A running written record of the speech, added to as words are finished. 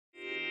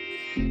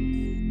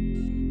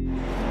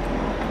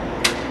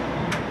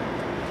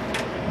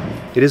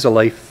It is a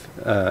life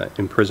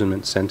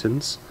imprisonment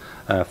sentence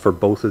for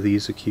both of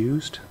these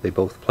accused. They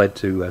both pled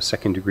to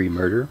second-degree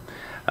murder.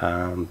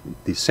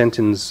 The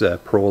sentence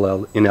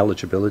parole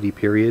ineligibility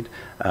period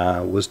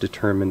was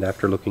determined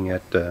after looking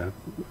at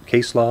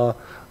case law,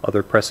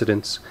 other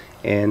precedents,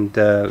 and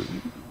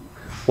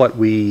what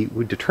we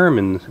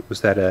determined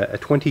was that a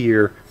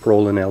 20-year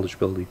parole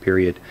ineligibility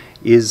period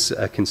is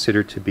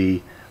considered to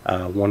be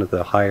one of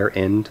the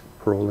higher-end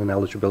parole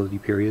ineligibility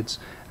periods,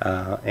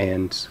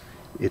 and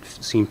it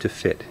seemed to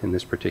fit in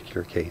this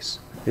particular case.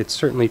 It's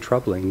certainly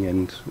troubling,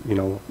 and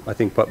I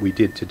think what we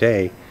did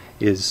today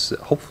is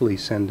hopefully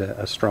send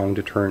a strong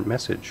deterrent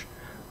message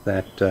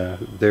that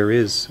there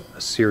is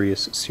a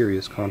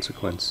serious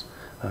consequence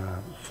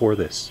for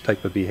this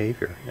type of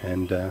behavior,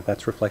 and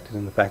that's reflected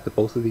in the fact that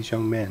both of these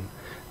young men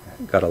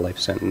got a life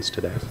sentence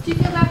today. Do you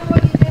feel bad for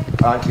what you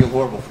did? I feel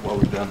horrible for what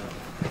we've done.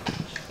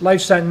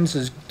 Life sentence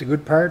is the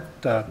good part.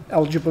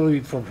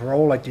 Eligibility for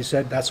parole, like you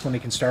said, that's when they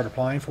can start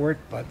applying for it,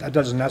 but that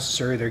doesn't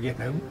necessarily they're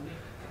getting out,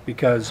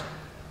 because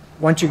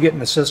once you get in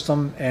the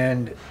system,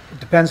 and it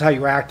depends how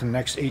you act in the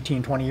next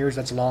 18, 20 years,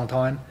 that's a long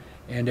time,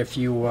 and if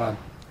you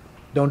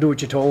don't do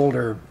what you're told,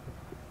 or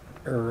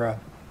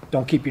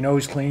don't keep your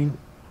nose clean,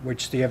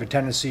 which they have a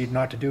tendency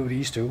not to do,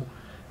 these two,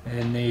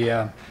 and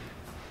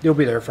they'll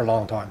be there for a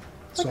long time.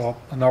 So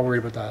I'm not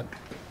worried about that.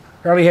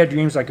 Charlie had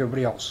dreams like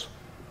everybody else,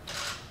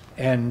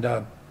 and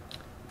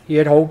he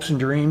had hopes and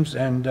dreams,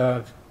 and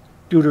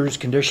due to his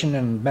condition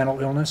and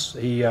mental illness,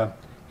 he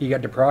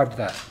got deprived of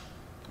that.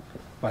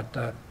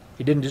 But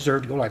he didn't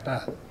deserve to go like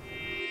that.